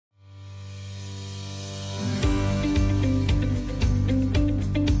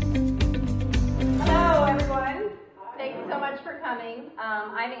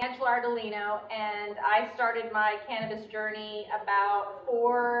I'm Angela Ardolino, and I started my cannabis journey about 4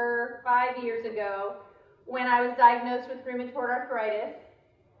 or 5 years ago when I was diagnosed with rheumatoid arthritis,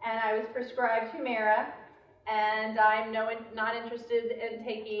 and I was prescribed Humira, and I'm not interested in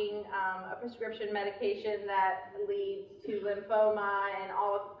taking a prescription medication that leads to lymphoma and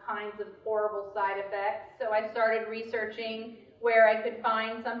all kinds of horrible side effects. So I started researching where I could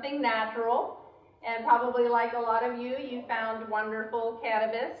find something natural. And probably like a lot of you, you found wonderful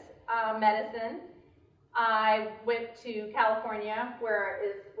cannabis medicine. I went to California, where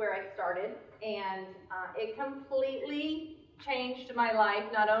I started, and it completely changed my life.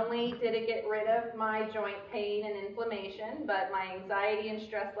 Not only did it get rid of my joint pain and inflammation, but my anxiety and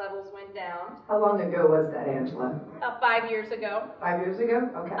stress levels went down. How long ago was that, Angela? 5 years ago. 5 years ago?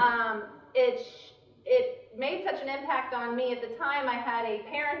 Okay. It made such an impact on me. At the time, I had a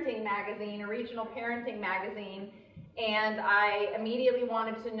parenting magazine, a regional parenting magazine, and I immediately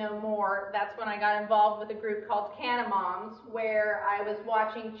wanted to know more. That's when I got involved with a group called Canna Moms, where I was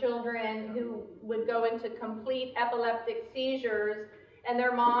watching children who would go into complete epileptic seizures, and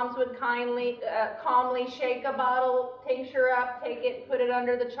their moms would calmly shake a bottle tincture up, take it, put it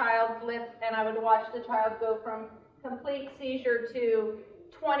under the child's lip, and I would watch the child go from complete seizure to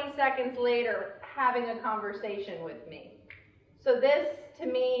 20 seconds later having a conversation with me. So this, to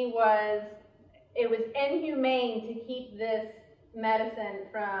me, was inhumane to keep this medicine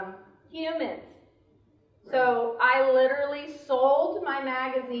from humans. So I literally sold my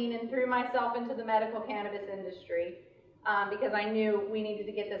magazine and threw myself into the medical cannabis industry because I knew we needed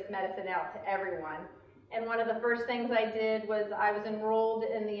to get this medicine out to everyone. And one of the first things I did was I was enrolled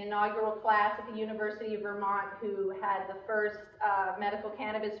in the inaugural class at the University of Vermont, who had the first medical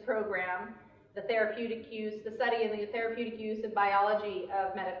cannabis program, the study in the therapeutic use and biology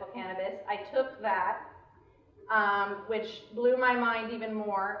of medical cannabis. I took that, which blew my mind even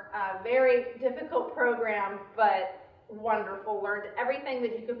more. Very difficult program, but wonderful. Learned everything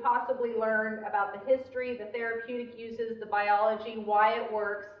that you could possibly learn about the history, the therapeutic uses, the biology, why it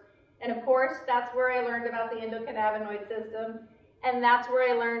works. And of course, that's where I learned about the endocannabinoid system, and that's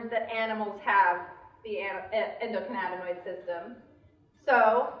where I learned that animals have the endocannabinoid system.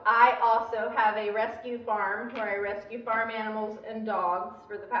 So I also have a rescue farm where I rescue farm animals and dogs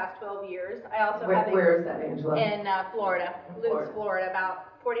for the past 12 years. I also where is that, Angela? In Florida, Lutz, Florida,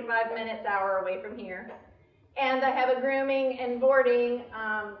 about 45 minutes, hour away from here. And I have a grooming and boarding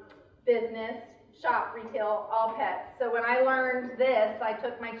business, shop, retail, all pets. So when I learned this, I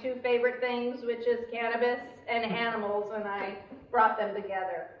took my two favorite things, which is cannabis and animals, and I brought them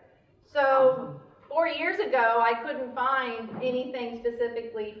together. So 4 years ago, I couldn't find anything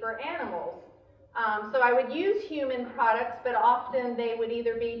specifically for animals. So I would use human products, but often they would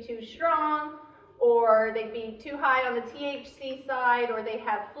either be too strong, or they'd be too high on the THC side, or they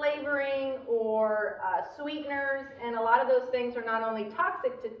have flavoring or sweeteners, and a lot of those things are not only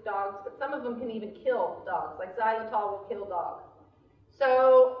toxic to dogs, but some of them can even kill dogs, like xylitol will kill dogs.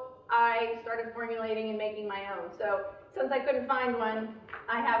 So I started formulating and making my own. So since I couldn't find one,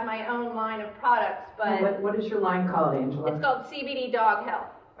 I have my own line of products. But what is your line called, Angela? It's called CBD Dog Health.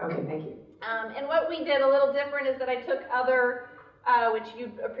 Okay, thank you. And what we did a little different is that I took other which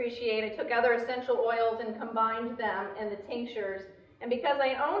you'd appreciate. I took other essential oils and combined them in the tinctures. And because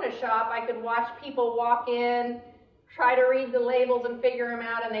I own a shop, I could watch people walk in, try to read the labels and figure them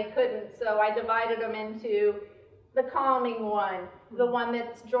out, and they couldn't. So I divided them into the calming one, the one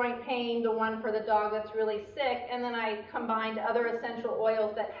that's joint pain, the one for the dog that's really sick, and then I combined other essential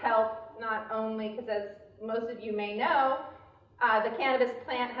oils that help not only, because as most of you may know, the cannabis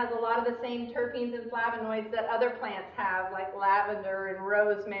plant has a lot of the same terpenes and flavonoids that other plants have, like lavender and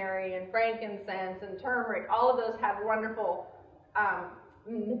rosemary and frankincense and turmeric. All of those have wonderful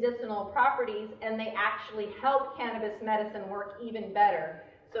medicinal properties, and they actually help cannabis medicine work even better.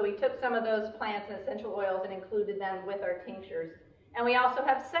 So we took some of those plants and essential oils and included them with our tinctures. And we also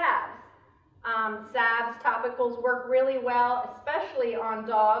have salves. Salves, topicals work really well, especially on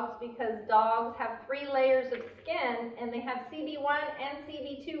dogs, because dogs have 3 layers of skin, and they have CB1 and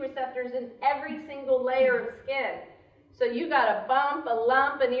CB2 receptors in every single layer of skin. So you got a bump, a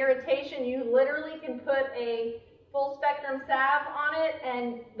lump, an irritation, you literally can put a full spectrum salve on it,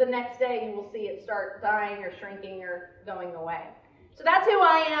 and the next day you will see it start dying or shrinking or going away. So that's who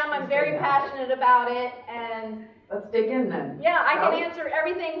I am. I'm very passionate about it, and let's dig in then. Yeah, I can answer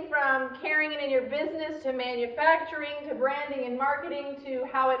everything from carrying it in your business to manufacturing to branding and marketing to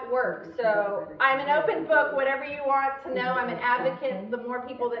how it works. So I'm an open book, whatever you want to know. I'm an advocate. The more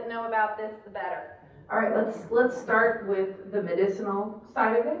people that know about this, the better. All right, let's start with the medicinal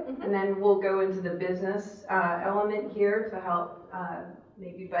side of it, and then we'll go into the business element here to help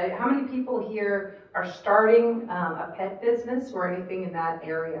maybe, but how many people here are starting a pet business or anything in that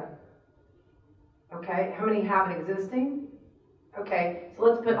area? Okay, how many have an existing? Okay, so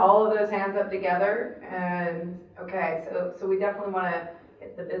let's put all of those hands up together, and okay, so we definitely want to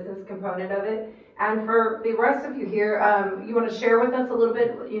hit the business component of it. And for the rest of you here, you want to share with us a little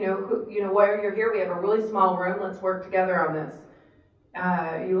bit, why you're here. We have a really small room. Let's work together on this.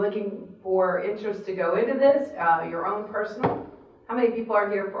 You're looking for interest to go into this, your own personal. How many people are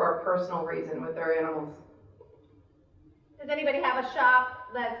here for a personal reason with their animals? Does anybody have a shop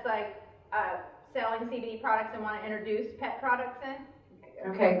that's like selling CBD products and want to introduce pet products in?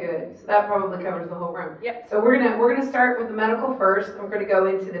 Okay, good. So that probably covers the whole room. Yep. So we're gonna start with the medical first. We're gonna go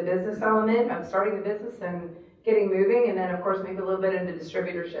into the business element of starting the business and getting moving, and then of course maybe a little bit into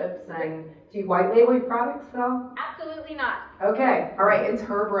distributorships. And do you white label your products though? Absolutely not. Okay. All right. It's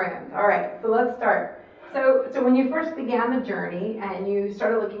her brand. All right. So let's start. So when you first began the journey and you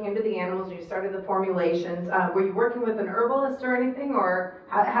started looking into the animals, you started the formulations, were you working with an herbalist or anything, or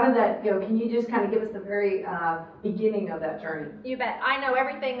how did that go? Can you just kind of give us the very beginning of that journey? You bet. I know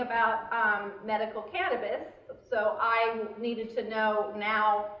everything about medical cannabis, so I needed to know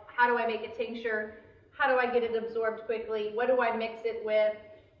now, how do I make a tincture? How do I get it absorbed quickly? What do I mix it with?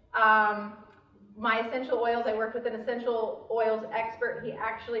 My essential oils, I worked with an essential oils expert. He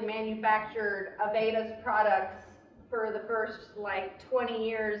actually manufactured Aveda's products for the first 20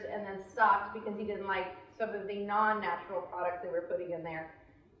 years and then stopped because he didn't like some of the non-natural products they were putting in there.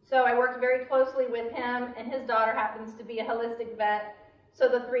 So I worked very closely with him, and his daughter happens to be a holistic vet. So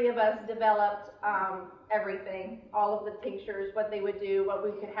the three of us developed everything, all of the tinctures, what they would do, what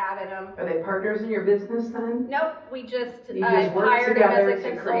we could have in them. Are they partners in your business then? Nope, we just work hired him together as a to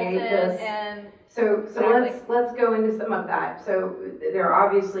consultant create this. and So exactly. let's go into some of that. So there are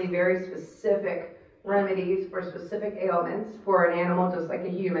obviously very specific remedies for specific ailments for an animal, just like a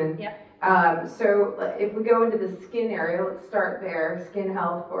human. Yep. So if we go into the skin area, let's start there. Skin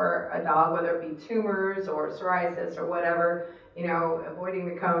health for a dog, whether it be tumors or psoriasis or whatever, avoiding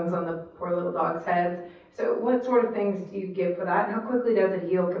the cones on the poor little dog's heads. So what sort of things do you give for that? And how quickly does it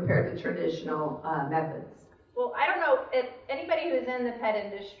heal compared to traditional methods? Well, I don't know if anybody who's in the pet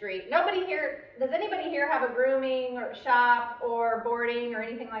industry, does anybody here have a grooming or shop or boarding or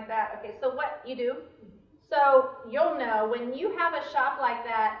anything like that? Okay, so what you do, so you'll know when you have a shop like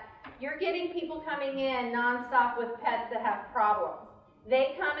that, you're getting people coming in nonstop with pets that have problems.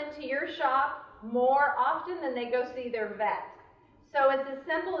 They come into your shop more often than they go see their vet. So it's as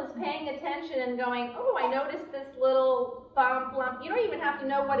simple as paying attention and going, oh, I noticed this little bump, lump. You don't even have to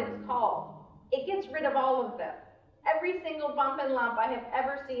know what it's called. It gets rid of all of them. Every single bump and lump I have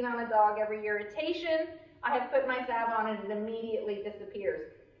ever seen on a dog, every irritation, I have put my salve on and it immediately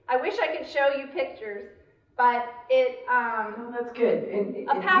disappears. I wish I could show you pictures, but it... Oh, that's good. And do you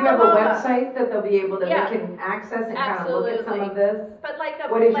have a papilloma. website that they'll be able to, Yeah. they can access and kind of Absolutely. look at some of this? But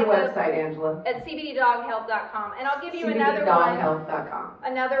What is your website, Angela? At cbddoghealth.com. And I'll give you another one. cbddoghealth.com.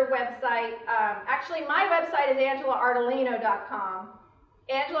 Another website. Actually, my website is angelaardolino.com.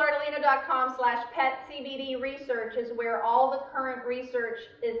 angelaardolino.com/petcbd research is where all the current research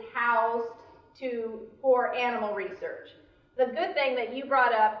is housed for animal research. The good thing that you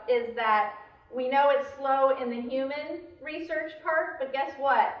brought up is that we know it's slow in the human research part, but guess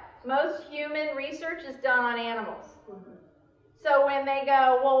what? Most human research is done on animals. So when they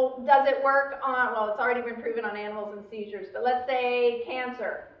go, well, does it work on, well, it's already been proven on animals and seizures, but let's say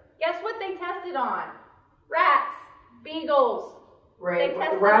cancer. Guess what they tested on? Rats, beagles. Right. They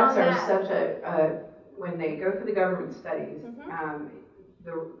tested Rats on are that. such when they go through the government studies,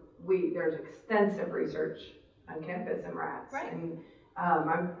 there's extensive research on cannabis and rats. Right. And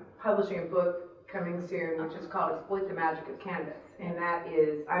I'm publishing a book coming soon, which is called Exploit the Magic of Cannabis. And that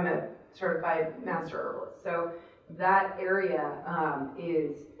is, I'm a certified master herbalist. So that area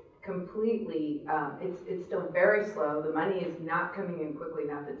is completely, it's still very slow. The money is not coming in quickly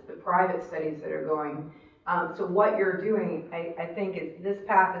enough. It's the private studies that are going. So what you're doing, I think, is this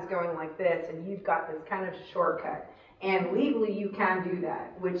path is going like this, and you've got this kind of shortcut. And legally, you can do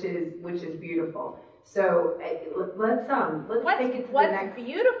that, which is beautiful. So let's take it to the next. What's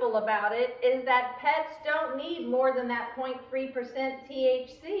beautiful about it is that pets don't need more than that 0.3%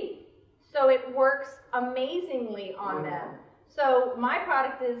 THC. So it works amazingly on them. So my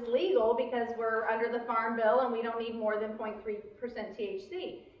product is legal because we're under the Farm Bill and we don't need more than 0.3%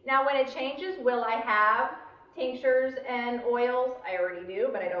 THC. Now when it changes, will I have tinctures and oils? I already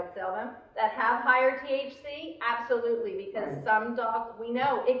do, but I don't sell them. That have higher THC? Absolutely, because some dogs, we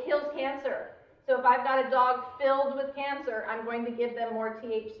know, it kills cancer. So if I've got a dog filled with cancer, I'm going to give them more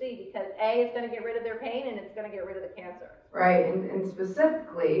THC because A, it's going to get rid of their pain and it's going to get rid of the cancer. Right, and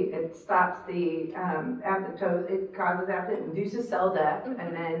specifically, it stops the apoptosis, it causes it induces cell death,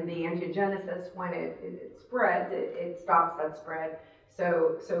 and then the angiogenesis, when it spreads, it stops that spread.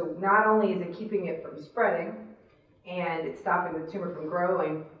 So not only is it keeping it from spreading, and it's stopping the tumor from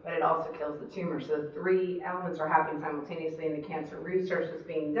growing, but it also kills the tumor. So the three elements are happening simultaneously in the cancer research that's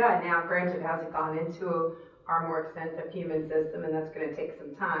being done. Now, granted, it hasn't gone into our more extensive human system, and that's going to take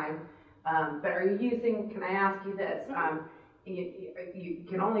some time. But are you using, can I ask you this? You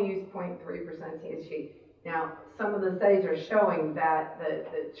can only use 0.3% THC. Now, some of the studies are showing that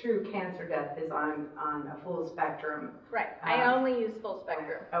the true cancer death is on a full spectrum. Right. I only use full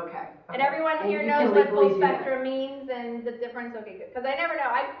spectrum. Okay. And everyone here knows what full spectrum means and the difference. Okay, good. Because I never know.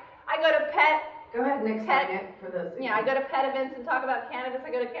 I go to pet. Go ahead and explain it for those. Yeah, I go to pet events and talk about cannabis. I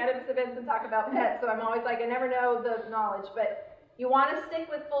go to cannabis events and talk about pets. So I'm always like, I never know the knowledge. But you want to stick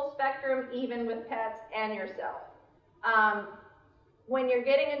with full spectrum even with pets and yourself. When you're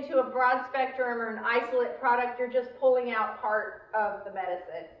getting into a broad spectrum or an isolate product, you're just pulling out part of the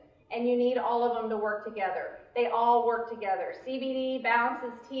medicine. And you need all of them to work together. They all work together. CBD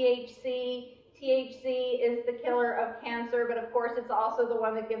balances THC. THC is the killer of cancer, but of course it's also the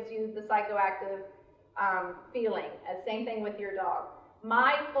one that gives you the psychoactive feeling. Same thing with your dog.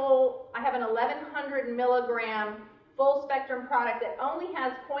 I have an 1100 milligram full spectrum product that only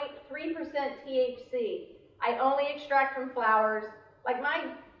has 0.3% THC. I only extract from flowers. Like my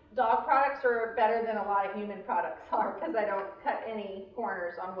dog products are better than a lot of human products are because I don't cut any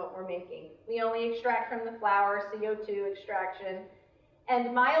corners on what we're making. We only extract from the flowers, CO2 extraction.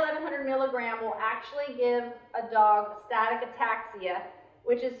 And my 1100 milligram will actually give a dog static ataxia,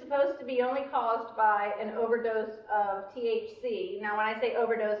 which is supposed to be only caused by an overdose of THC. Now, when I say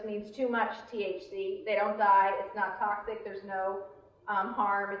overdose, means too much THC. They don't die. It's not toxic. There's no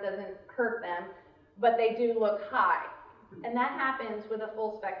harm. It doesn't hurt them. But they do look high. And that happens with a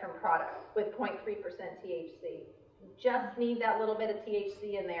full spectrum product with 0.3% THC. You just need that little bit of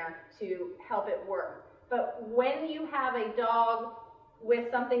THC in there to help it work. But when you have a dog with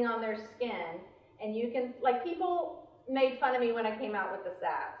something on their skin, and you can, like, people made fun of me when I came out with the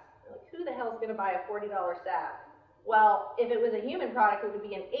salves. Like, who the hell is going to buy a $40 salve? Well, if it was a human product, it would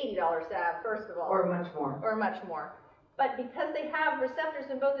be an $80 salve, first of all. Or much more. Or much more. But because they have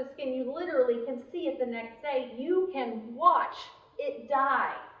receptors in both the skin, you literally can see it the next day. You can watch it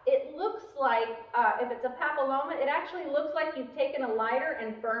die. It looks like, if it's a papilloma, it actually looks like you've taken a lighter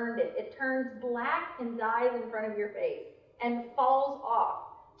and burned it. It turns black and dies in front of your face and falls off.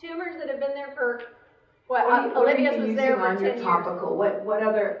 Tumors that have been there for, Olivia's was there for 10 years. Topical? What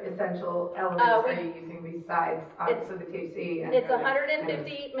other essential elements are you using besides obviously the THC? It's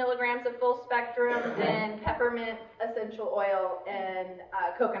 150 milligrams of full spectrum and peppermint essential oil and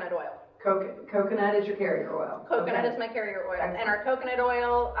coconut oil. Coconut is your carrier oil. Coconut is my carrier oil. Excellent. And our coconut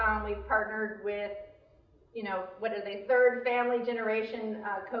oil, we've partnered with, third family generation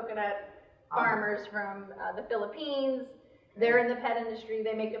coconut farmers from the Philippines. They're in the pet industry.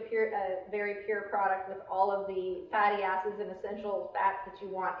 They make a very pure product with all of the fatty acids and essential fats that you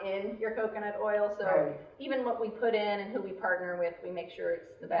want in your coconut oil. So even what we put in and who we partner with, we make sure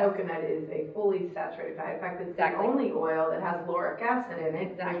it's the best. Coconut is a fully saturated fat. In fact, it's the only oil that has lauric acid in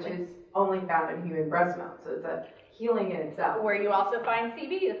it, which is only found in human breast milk. So it's a healing in itself. Where you also find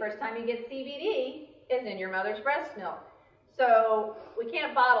CBD. The first time you get CBD is in your mother's breast milk. So we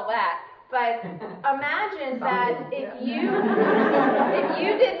can't bottle that. But imagine that if you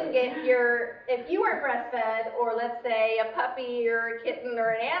weren't breastfed, or let's say a puppy or a kitten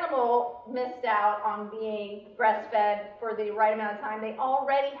or an animal missed out on being breastfed for the right amount of time, they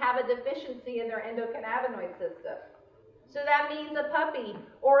already have a deficiency in their endocannabinoid system. So that means a puppy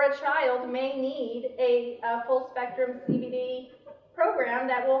or a child may need a full spectrum CBD program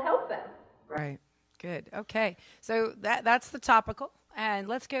that will help them. Right. Good. Okay. So that's the topical. And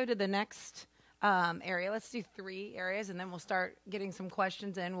let's go to the next area. Let's do 3 areas, and then we'll start getting some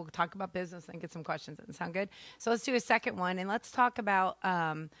questions in. We'll talk about business and get some questions in. Sound good? So let's do a second one, and let's talk about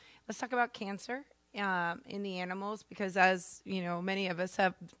cancer in the animals, because as you know, many of us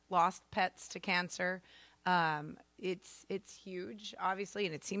have lost pets to cancer. It's huge, obviously,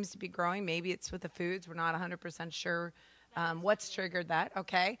 and it seems to be growing. Maybe it's with the foods. We're not 100% sure. What's triggered that?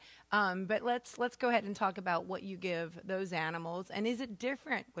 Okay. But let's go ahead and talk about what you give those animals. And is it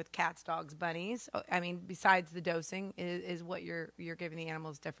different with cats, dogs, bunnies? I mean, besides the dosing, is what you're giving the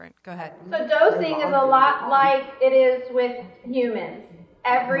animals different? Go ahead. So dosing is a lot like it is with humans.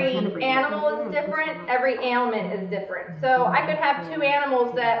 Every animal is different, every ailment is different. So I could have two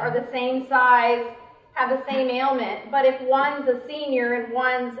animals that are the same size, have the same ailment, but if one's a senior and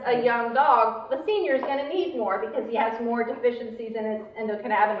one's a young dog, the senior is going to need more because he has more deficiencies in his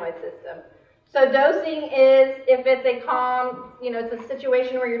endocannabinoid system. So dosing is, if it's a calm, it's a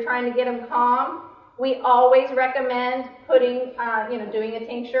situation where you're trying to get him calm, we always recommend putting, doing a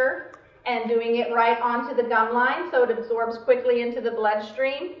tincture and doing it right onto the gum line so it absorbs quickly into the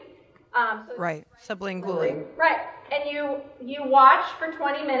bloodstream. Right, sublingually. Right, and you watch for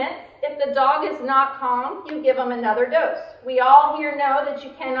 20 minutes. If the dog is not calm, you give them another dose. We all here know that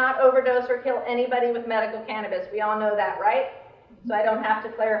you cannot overdose or kill anybody with medical cannabis. We all know that, right? So I don't have to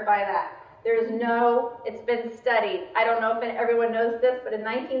clarify that. It's been studied. I don't know if everyone knows this, but in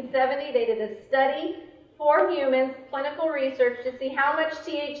 1970 they did a study for humans, clinical research, to see how much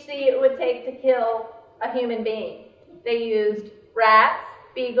THC it would take to kill a human being. They used rats,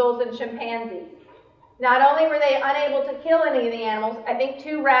 beagles, and chimpanzees. Not only were they unable to kill any of the animals, I think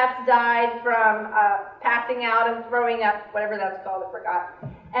 2 rats died from passing out and throwing up, whatever that's called, I forgot.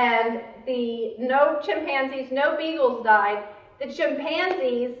 And no chimpanzees, no beagles died. The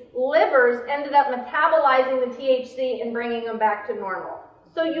chimpanzees' livers ended up metabolizing the THC and bringing them back to normal.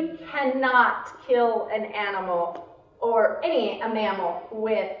 So you cannot kill an animal or a mammal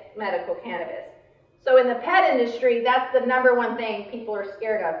with medical cannabis. So in the pet industry, that's the number one thing people are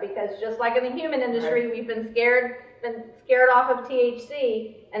scared of, because just like in the human industry, we've been scared off of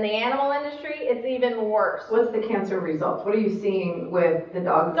THC. In the animal industry, it's even worse. What's the cancer results? What are you seeing with the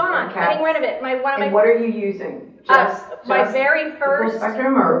dogs Gone, and cats? getting rid of it. What are you using? My very first, full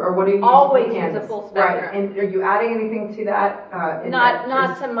spectrum, or what are you always using? use a full spectrum. Right, and are you adding anything to that?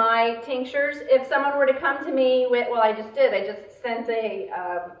 Not to my tinctures. If someone were to come to me with, well, I just sent a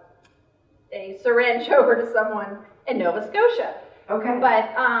syringe over to someone in Nova Scotia. Okay.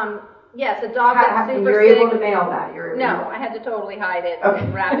 But yes, a dog that's super you're sick. able to mail that. I had to totally hide it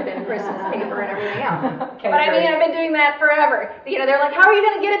and wrap it in Christmas paper and everything else. Okay, but I mean, I've been doing that forever. They're like, how are you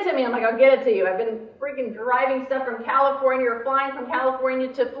going to get it to me? I'm like, I'll get it to you. I've been freaking driving stuff from California or flying from California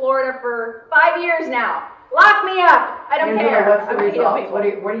to Florida for 5 years now. Lock me up. I don't care. What's the results? What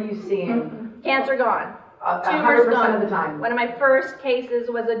are you seeing? Cancer gone. 100% of the time. One of my first cases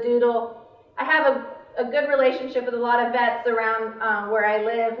was a doodle. I have a good relationship with a lot of vets around where I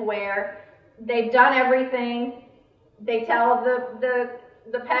live, where they've done everything. They tell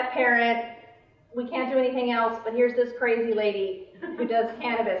the pet parent, we can't do anything else, but here's this crazy lady who does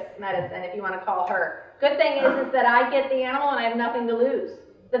cannabis medicine, if you want to call her. Good thing is that I get the animal and I have nothing to lose.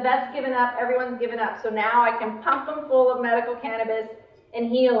 The vet's given up, everyone's given up, so now I can pump them full of medical cannabis and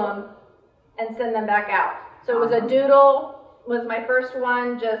heal them and send them back out. So it was a doodle, was my first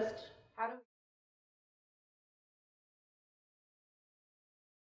one, just how do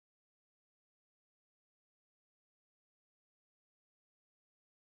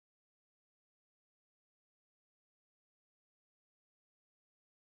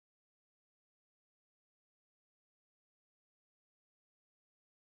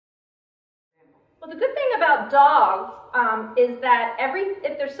Well, the good thing about dogs is that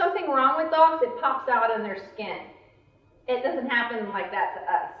if there's something wrong with dogs, it pops out in their skin. It doesn't happen like that to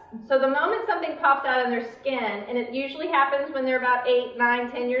us. So the moment something pops out in their skin, and it usually happens when they're about 8,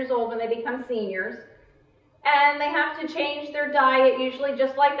 9, 10 years old, when they become seniors, and they have to change their diet, usually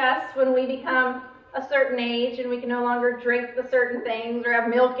just like us when we become a certain age and we can no longer drink the certain things or have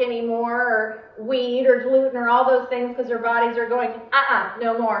milk anymore or weed or gluten or all those things because their bodies are going,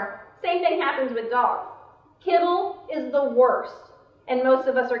 no more. Same thing happens with dogs. Kibble is the worst, and most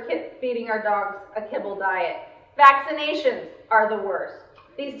of us are feeding our dogs a kibble diet. Vaccinations are the worst.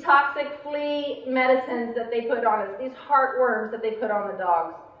 These toxic flea medicines that they put on us, these heartworms that they put on the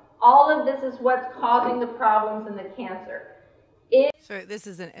dogs, all of this is what's causing the problems and the cancer. So this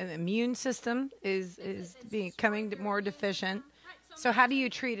is an immune system is becoming more deficient. So how do you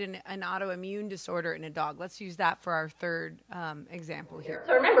treat an autoimmune disorder in a dog? Let's use that for our third example here.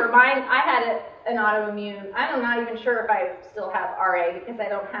 So remember, I had an autoimmune. I'm not even sure if I still have RA because I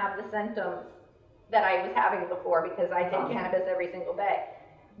don't have the symptoms that I was having before because I take cannabis every single day.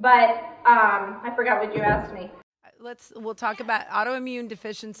 But I forgot what you asked me. We'll talk about autoimmune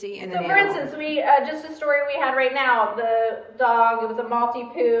deficiency in So for instance, just a story we had right now, the dog, it was a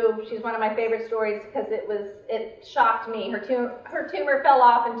Maltipoo. She's one of my favorite stories because it shocked me. Her tumor fell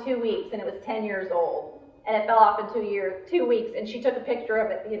off in 2 weeks and it was 10 years old. And it fell off in 2 weeks and she took a picture of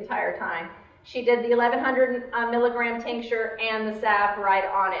it the entire time. She did the 1100 milligram tincture and the salve right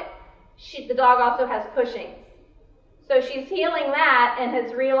on it. The dog also has Cushing's. So she's healing that and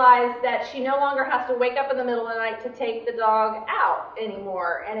has realized that she no longer has to wake up in the middle of the night to take the dog out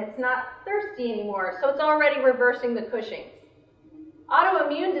anymore, and it's not thirsty anymore. So it's already reversing the Cushing's.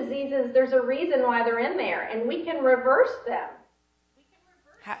 Autoimmune diseases, there's a reason why they're in there, and we can reverse them.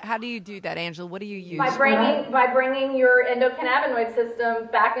 How do you do that, Angela? What do you use? By bringing your endocannabinoid system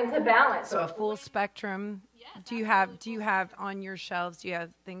back into balance. So a full spectrum. Do you have on your shelves, do you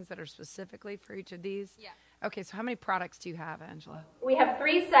have things that are specifically for each of these? Yeah. Okay, so how many products do you have, Angela? We have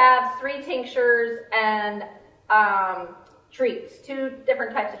 3 salves, 3 tinctures, and treats, 2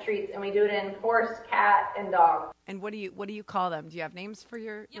 different types of treats, and we do it in horse, cat, and dog. And what do you call them? Do you have names for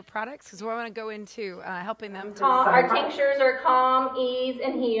your products? Because we want to go into helping them to... Our tinctures are Calm, Ease,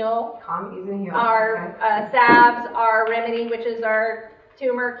 and Heal. Calm, Ease, and Heal. Our salves are Remedy, which is our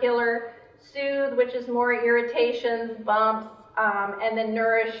tumor killer. Soothe, which is more irritations, bumps, and then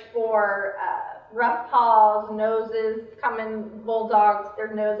Nourish for rough paws, noses. Common bulldogs,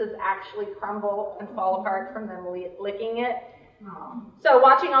 their noses actually crumble and fall apart from them licking it. Oh. So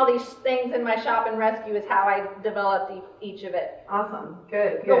watching all these things in my shop and rescue is how I developed each of it. Awesome.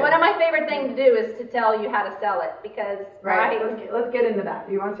 Good. But one of my favorite things to do is to tell you how to sell it, because let's get into that.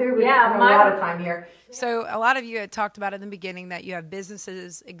 Do you want to? We have a lot of time here. So a lot of you had talked about in the beginning that you have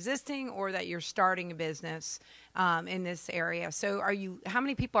businesses existing or that you're starting a business in this area. So how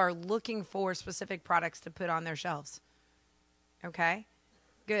many people are looking for specific products to put on their shelves? Okay.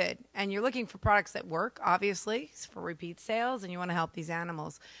 Good. And you're looking for products that work, obviously, for repeat sales, and you want to help these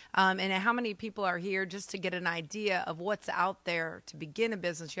animals. And how many people are here just to get an idea of what's out there to begin a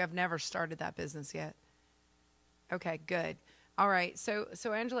business? You have never started that business yet. Okay, good. All right. So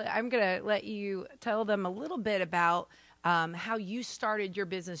Angela, I'm going to let you tell them a little bit about how you started your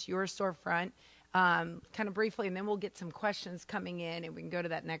business, your storefront, kind of briefly, and then we'll get some questions coming in, and we can go to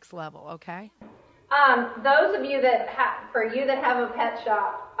that next level, okay? Those of you that have a pet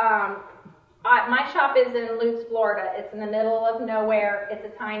shop, my shop is in Lutz, Florida. It's in the middle of nowhere. It's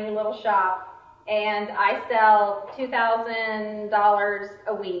a tiny little shop, and I sell $2,000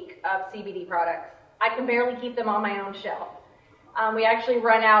 a week of CBD products. I can barely keep them on my own shelf. We actually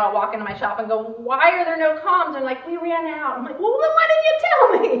run out. I'll walk into my shop and go, "Why are there no Calms?" They're like, "We ran out." I'm like, "Well, then why didn't you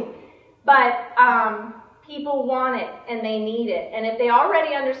tell me?" But people want it and they need it. And if they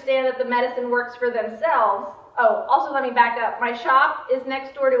already understand that the medicine works for themselves, also let me back up. My shop is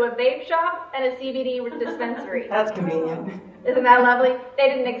next door to a vape shop and a CBD dispensary. That's convenient. Isn't that lovely? They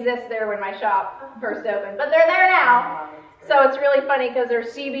didn't exist there when my shop first opened, but they're there now. So it's really funny because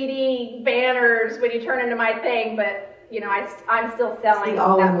there's CBD banners when you turn into my thing, but I'm still selling. It's the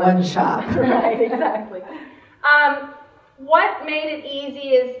all-in-one shop. Right, exactly. What made it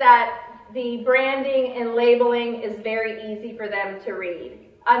easy is that the branding and labeling is very easy for them to read.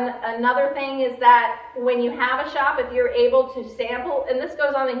 Another thing is that when you have a shop, if you're able to sample, and this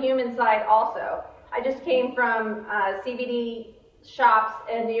goes on the human side also. I just came from CBD shops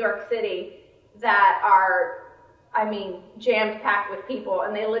in New York City that are, jam-packed with people,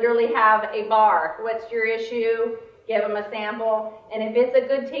 and they literally have a bar. What's your issue? Give them a sample, and if it's a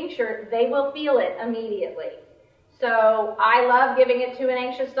good tincture, they will feel it immediately. So I love giving it to an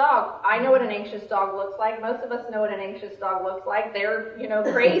anxious dog. I know what an anxious dog looks like. Most of us know what an anxious dog looks like. They're,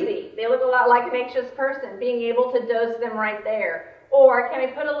 crazy. They look a lot like an anxious person. Being able to dose them right there. Or can I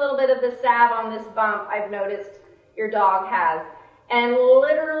put a little bit of the salve on this bump I've noticed your dog has? And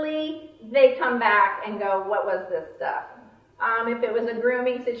literally, they come back and go, "What was this stuff?" If it was a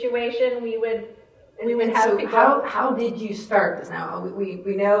grooming situation, we would have people. How did you start this now?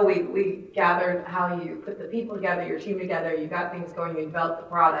 We know we gathered how you put the people together, your team together, you got things going, you developed the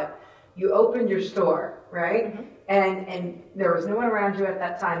product. You opened your store, right? Mm-hmm. And there was no one around you at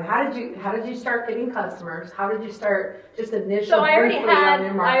that time. How did you start getting customers? How did you start just initially? So I already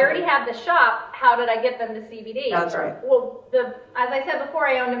had the shop. How did I get them to CBD? That's right. Well, as I said before,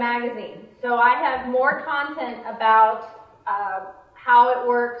 I owned a magazine. So I have more content about how it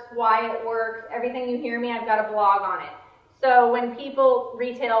works, why it works, everything you hear me, I've got a blog on it. So when people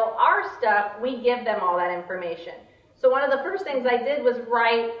retail our stuff, we give them all that information. So one of the first things I did was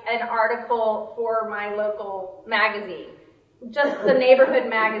write an article for my local magazine, just the neighborhood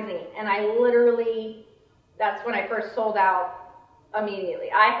magazine. And that's when I first sold out immediately.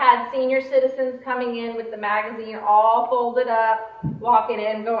 I had senior citizens coming in with the magazine all folded up, walking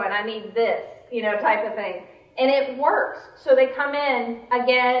in going, "I need this," type of thing. And it works. So they come in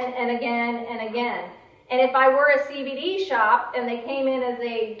again and again and again. And if I were a CBD shop and they came in as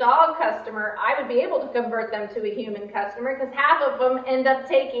a dog customer, I would be able to convert them to a human customer because half of them end up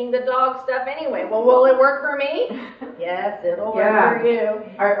taking the dog stuff anyway. Well, will it work for me? Yes, it'll work for you.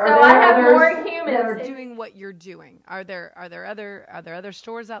 So I have more humans that are doing what you're doing. Are there other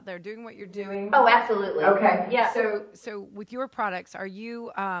stores out there doing what you're doing? Oh, absolutely. Okay. Yeah. So with your products, do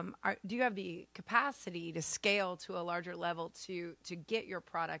you have the capacity to scale to a larger level to get your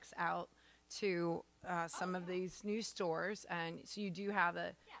products out to some of these new stores, and so you do have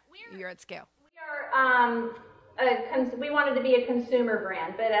you're at scale. We are we wanted to be a consumer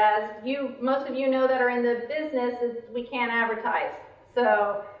brand, but as most of you know that are in the business, we can't advertise.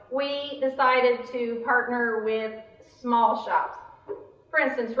 So we decided to partner with small shops. For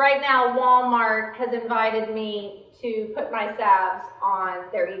instance, right now Walmart has invited me to put my salves on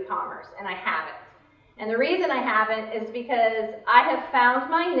their e-commerce, and I haven't. And the reason I haven't is because I have found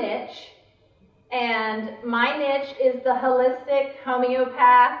my niche. And my niche is the holistic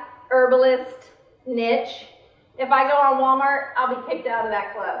homeopath herbalist niche. If I go on Walmart, I'll be kicked out of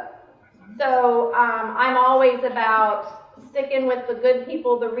that club. So I'm always about sticking with the good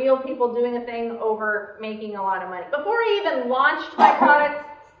people, the real people doing a thing over making a lot of money. Before I even launched my product,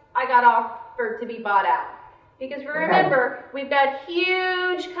 I got offered to be bought out. Because remember, we've got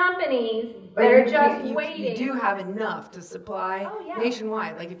huge companies that are just waiting. You do have enough to supply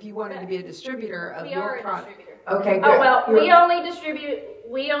nationwide. Like if you wanted to be a distributor of your product. Okay, good. Oh, well, we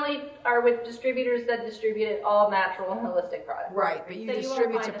only are with distributors that distribute all natural and holistic products. Right, but you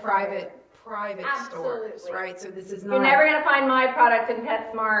distribute to private stores, right? So this is not... You're never going to find my product in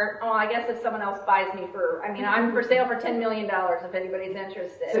PetSmart. Well, I guess if someone else buys me I'm for sale for $10 million if anybody's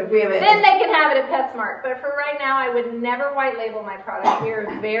interested. So then they can have it at PetSmart. But for right now, I would never white label my product. We're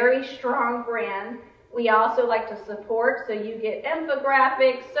a very strong brand. We also like to support, so you get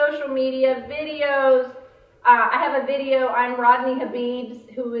infographics, social media, videos. I have a video, I'm Rodney Habib's,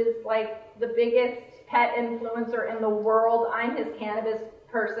 who is like the biggest pet influencer in the world. I'm his cannabis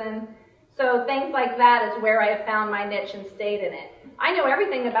person. So things like that is where I have found my niche and stayed in it. I know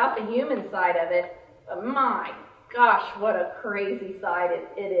everything about the human side of it, but my gosh, what a crazy side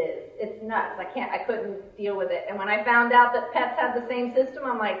it is. It's nuts. I couldn't deal with it. And when I found out that pets had the same system,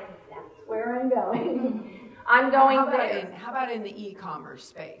 I'm like, that's where I'm going. I'm going there. How about in the e-commerce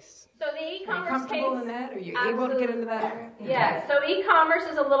space? So the e-commerce Are you comfortable in that? Are you able to get into that area? Yeah, so e-commerce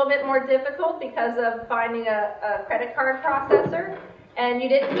is a little bit more difficult because of finding a credit card processor. And you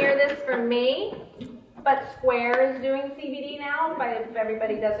didn't hear this from me, but Square is doing CBD now, if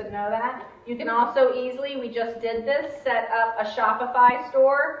everybody doesn't know that. You can also easily, we just did this, set up a Shopify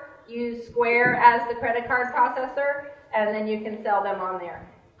store, use Square as the credit card processor, and then you can sell them on there.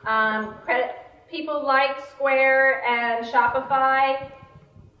 People like Square and Shopify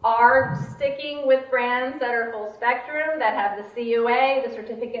are sticking with brands that are full spectrum, that have the COA, the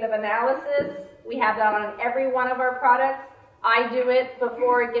Certificate of Analysis. We have that on every one of our products. I do it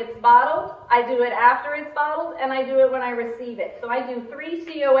before it gets bottled, I do it after it's bottled, and I do it when I receive it. So I do 3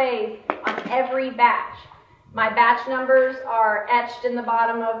 COAs on every batch. My batch numbers are etched in the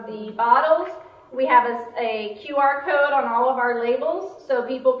bottom of the bottles. We have a QR code on all of our labels, so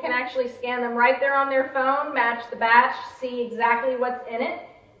people can actually scan them right there on their phone, match the batch, see exactly what's in it,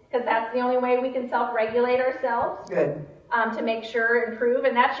 because that's the only way we can self-regulate ourselves. Good. To make sure and prove,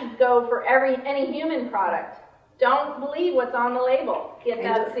 and that should go for any human product. Don't believe what's on the label. Get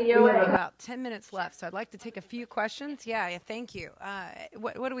that COA. We have about 10 minutes left, so I'd like to take a few questions. Yeah, thank you.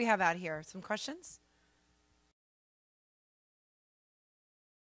 What do we have out here? Some questions?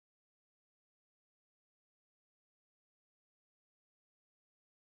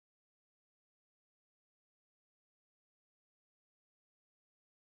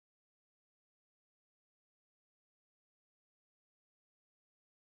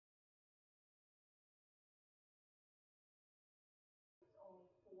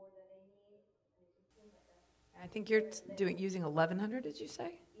 I think you're using 1,100, did you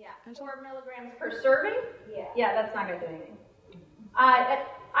say? Yeah, 4 milligrams per serving? Yeah, that's not going to do anything. I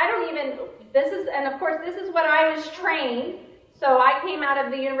don't even, and of course, this is what I was trained. So I came out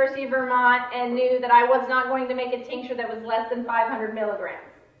of the University of Vermont and knew that I was not going to make a tincture that was less than 500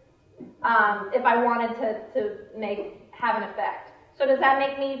 milligrams if I wanted to have an effect. So does that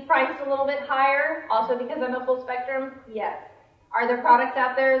make me priced a little bit higher? Also because I'm a full spectrum? Yes. Are there products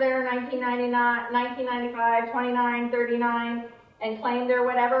out there that are $19.99, $19.95, $29, $39, and claim they're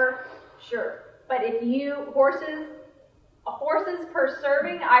whatever? Sure. But if horses per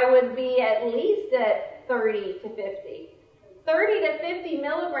serving, I would be at least at 30 to 50. 30 to 50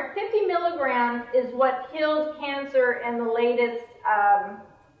 milligrams. 50 milligrams is what killed cancer in the latest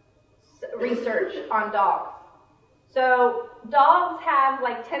research on dogs. So dogs have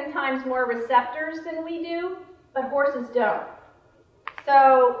like 10 times more receptors than we do, but horses don't.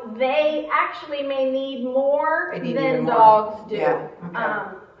 So they actually may need more than dogs do. Yeah.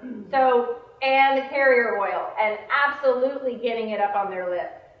 Okay. And the carrier oil, and absolutely getting it up on their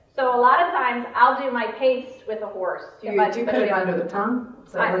lip. So a lot of times I'll do my paste with a horse. Do you put it under the tongue?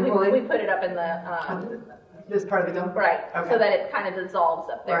 We put it up in the... this part of the gum? Right, Okay. so that it kind of dissolves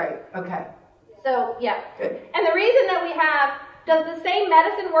up there. Right, okay. So, yeah. Good. And the reason that we have, does the same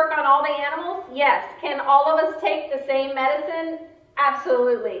medicine work on all the animals? Yes. Can all of us take the same medicine?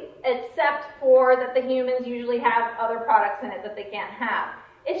 Absolutely. Except for that the humans usually have other products in it that they can't have.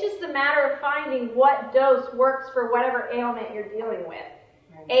 It's just a matter of finding what dose works for whatever ailment you're dealing with.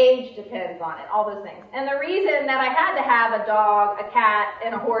 Age depends on it, all those things. And the reason that I had to have a dog, a cat,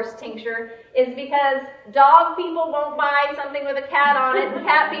 and a horse tincture is because dog people won't buy something with a cat on it, and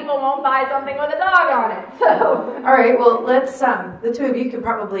cat people won't buy something with a dog on it. So, all right, well, let's, the two of you could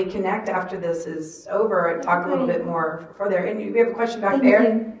probably connect after this is over and talk a little bit more further. And we have a question back there.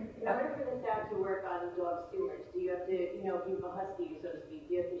 In order for the staff to work on dog's tumors, do you have to, keep a husky, so to speak,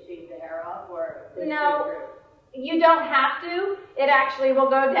 do you have to shave the hair off, or? No. You don't have to. It actually will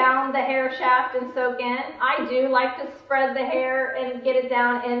go down the hair shaft and soak in. I do like to spread the hair and get it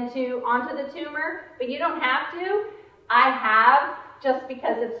down onto the tumor, but you don't have to. I have, just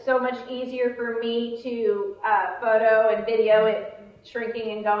because it's so much easier for me to photo and video it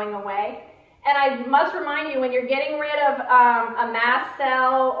shrinking and going away. And I must remind you, when you're getting rid of a mast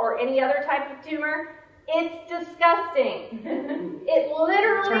cell or any other type of tumor, it's disgusting. It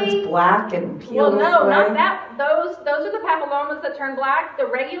literally turns black and peels. Well, no, away. not that. Those are the papillomas that turn black. The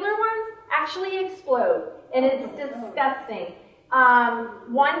regular ones actually explode, and it's disgusting.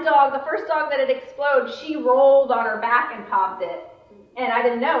 One dog, the first dog that it exploded, she rolled on her back and popped it, and I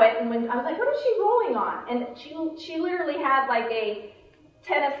didn't know it. And when I was like, "What is she rolling on?" And she literally had like a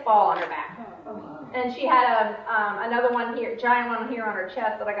tennis ball on her back, and she had another one here, giant one here on her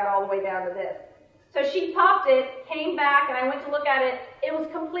chest that I got all the way down to this. So she popped it, came back, and I went to look at it. It was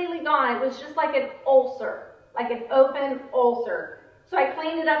completely gone. It was just like an ulcer, like an open ulcer. So I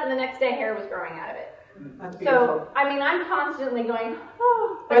cleaned it up, and the next day hair was growing out of it. That's beautiful. So, I mean, I'm constantly going,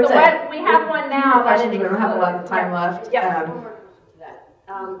 oh. But we have one now. We don't have a lot of time left. Yep. One more question to that.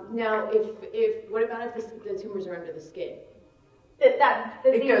 Now, what about if the tumors are under the skin? It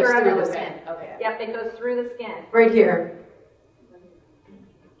goes are under through the the skin. Okay. Yep, it goes through the skin. Right here.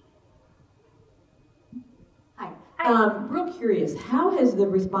 Real curious, how has the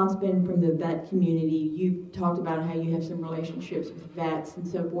response been from the vet community? You've talked about how you have some relationships with vets and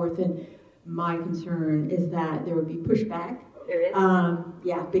so forth, and my concern is that there would be pushback. There is.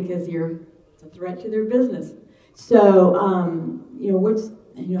 Because it's a threat to their business. So, how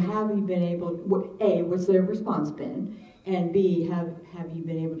have you been able? What's their response been? And B, have you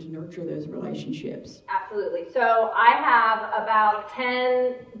been able to nurture those relationships? Absolutely. So I have about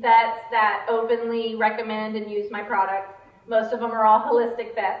 10 vets that openly recommend and use my product. Most of them are all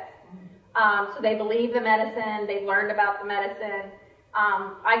holistic vets. So they believe the medicine, they've learned about the medicine.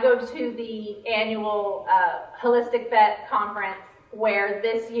 I go to the annual Holistic Vet Conference, where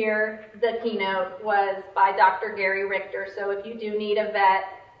this year the keynote was by Dr. Gary Richter. So if you do need a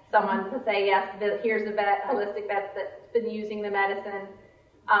vet, someone to say, yes, here's a vet, holistic vet that's been using the medicine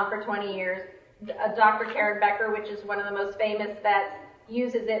for 20 years. Dr. Karen Becker, which is one of the most famous vets,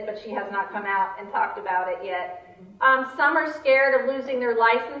 uses it, but she has not come out and talked about it yet. Some are scared of losing their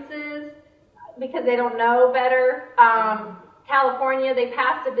licenses because they don't know better. California, they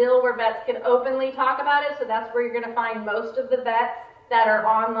passed a bill where vets can openly talk about it, so that's where you're going to find most of the vets that are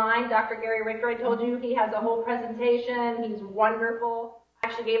online. Dr. Gary Richter, I told you, he has a whole presentation. He's wonderful. I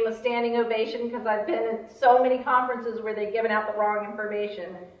actually gave him a standing ovation because I've been at so many conferences where they've given out the wrong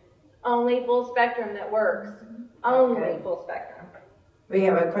information. Only full spectrum that works. Only full spectrum. We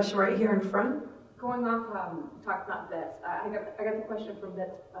have a question right here in front. Going off, talk about vets. I got the question from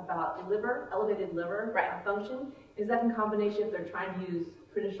vets about liver, elevated liver function. Is that in combination if they're trying to use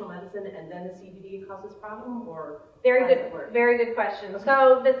traditional medicine and then the CBD causes problem, or very good question.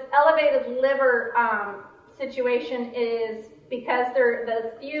 So this elevated liver situation is because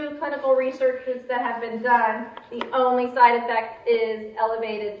the few clinical researches that have been done, the only side effect is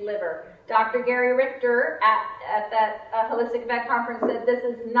elevated liver. Dr. Gary Richter at that Holistic Vet Conference said this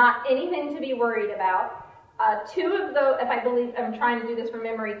is not anything to be worried about. Two of those, if I believe, I'm trying to do this from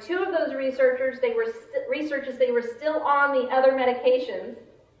memory, two of those researchers, they were still on the other medications,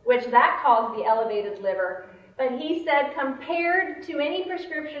 which that caused the elevated liver. But he said compared to any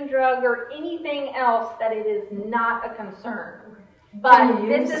prescription drug or anything else that it is not a concern. But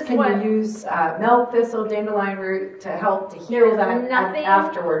this is Can what. you use milk thistle, dandelion root to help to heal that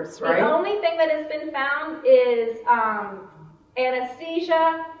afterwards, right? The only thing that has been found is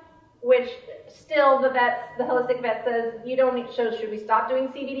anesthesia, which still the holistic vet says you don't need, so should we stop doing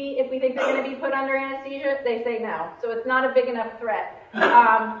CBD if we think they're going to be put under anesthesia? They say no. So it's not a big enough threat.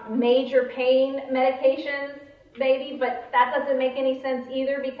 Major pain medications, maybe, but that doesn't make any sense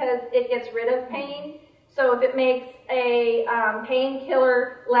either because it gets rid of pain. So if it makes a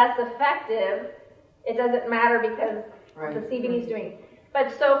painkiller less effective, it doesn't matter because the CBD is doing it.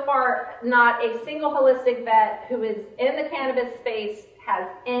 But so far, not a single holistic vet who is in the cannabis space has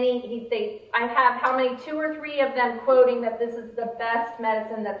any, I have how many, 2 or 3 of them quoting that this is the best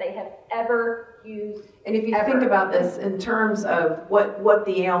medicine that they have ever used. And if you think about this in terms of what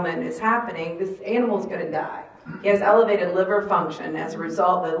the ailment is happening, this animal's going to die. He has elevated liver function. As a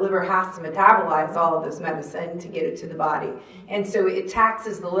result, the liver has to metabolize all of this medicine to get it to the body. And so it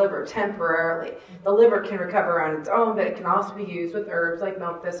taxes the liver temporarily. The liver can recover on its own, but it can also be used with herbs like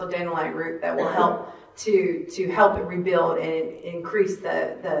milk thistle, dandelion root that will help to help it rebuild and increase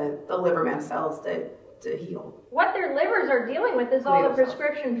the liver mast cells to heal. What their livers are dealing with is all the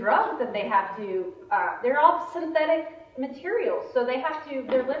prescription drugs that they have to, they're all synthetic materials, so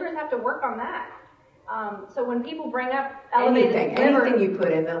their livers have to work on that. So when people bring up elevated anything you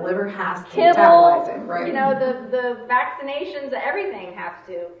put in, the liver has to metabolize it, right? You know, the vaccinations, everything has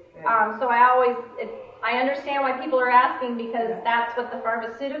to. So I understand why people are asking because that's what the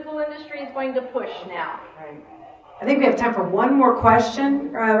pharmaceutical industry is going to push now. Right. I think we have time for one more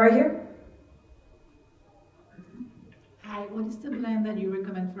question right here. Hi, what is the blend that you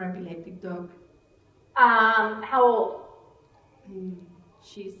recommend for epileptic dog? How old?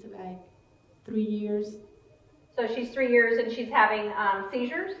 She's like 3 years. So she's 3 years and she's having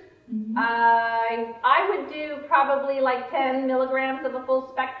seizures. Mm-hmm. I would do probably like 10 milligrams of a full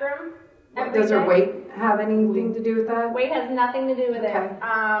spectrum. Does her weight have anything to do with that? Weight has nothing to do with it.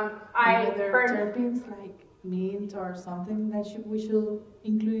 Other terpenes like mint or something that we should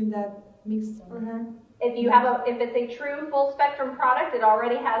include in that mix for her? If it's a true full spectrum product, it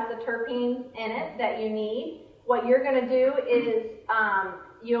already has the terpenes in it that you need. What you're going to do is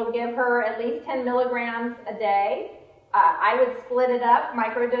you'll give her at least 10 milligrams a day. I would split it up,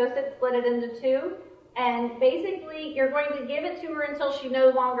 microdose it, split it into 2. And basically, you're going to give it to her until she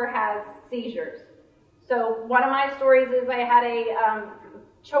no longer has seizures. So one of my stories is I had a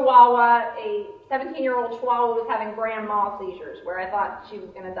Chihuahua, a 17-year-old Chihuahua was having grand mal seizures where I thought she was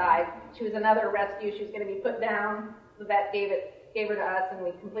going to die. She was another rescue. She was going to be put down. The vet gave her to us, and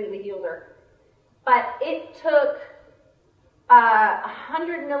we completely healed her. But it took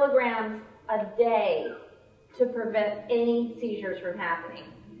 100 milligrams a day to prevent any seizures from happening.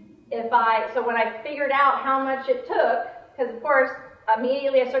 So when I figured out how much it took, because of course,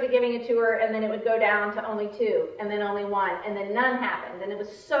 immediately I started giving it to her, and then it would go down to only 2, and then only 1, and then none happened. And it was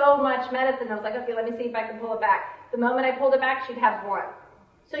so much medicine, I was like, okay, let me see if I can pull it back. The moment I pulled it back, she'd have 1.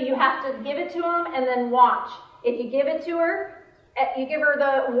 So you have to give it to them and then watch. If you give it to her, you give her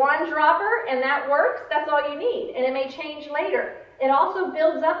the 1 dropper, and that works, that's all you need. And it may change later. It also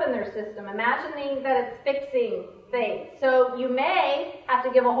builds up in their system, imagining that it's fixing things. So you may have to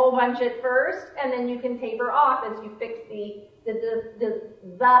give a whole bunch at first, and then you can taper off as you fix the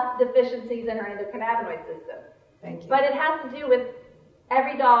deficiencies in her endocannabinoid system. Thank you. But it has to do with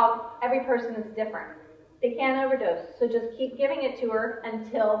every dog, every person is different. They can't overdose, so just keep giving it to her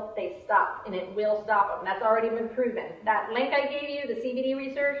until they stop, and it will stop them. That's already been proven. That link I gave you, the CBD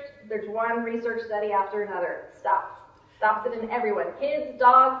research, there's one research study after another. It stops. Stops it in everyone. Kids,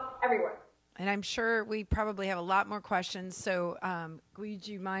 dogs, everyone. And I'm sure we probably have a lot more questions. So would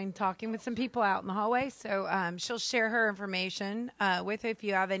you mind talking with some people out in the hallway? So she'll share her information with you. If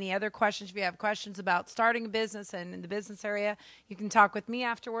you have any other questions, if you have questions about starting a business and in the business area, you can talk with me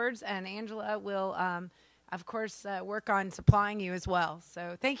afterwards. And Angela will, of course, work on supplying you as well.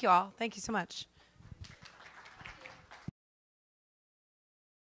 So thank you all. Thank you so much.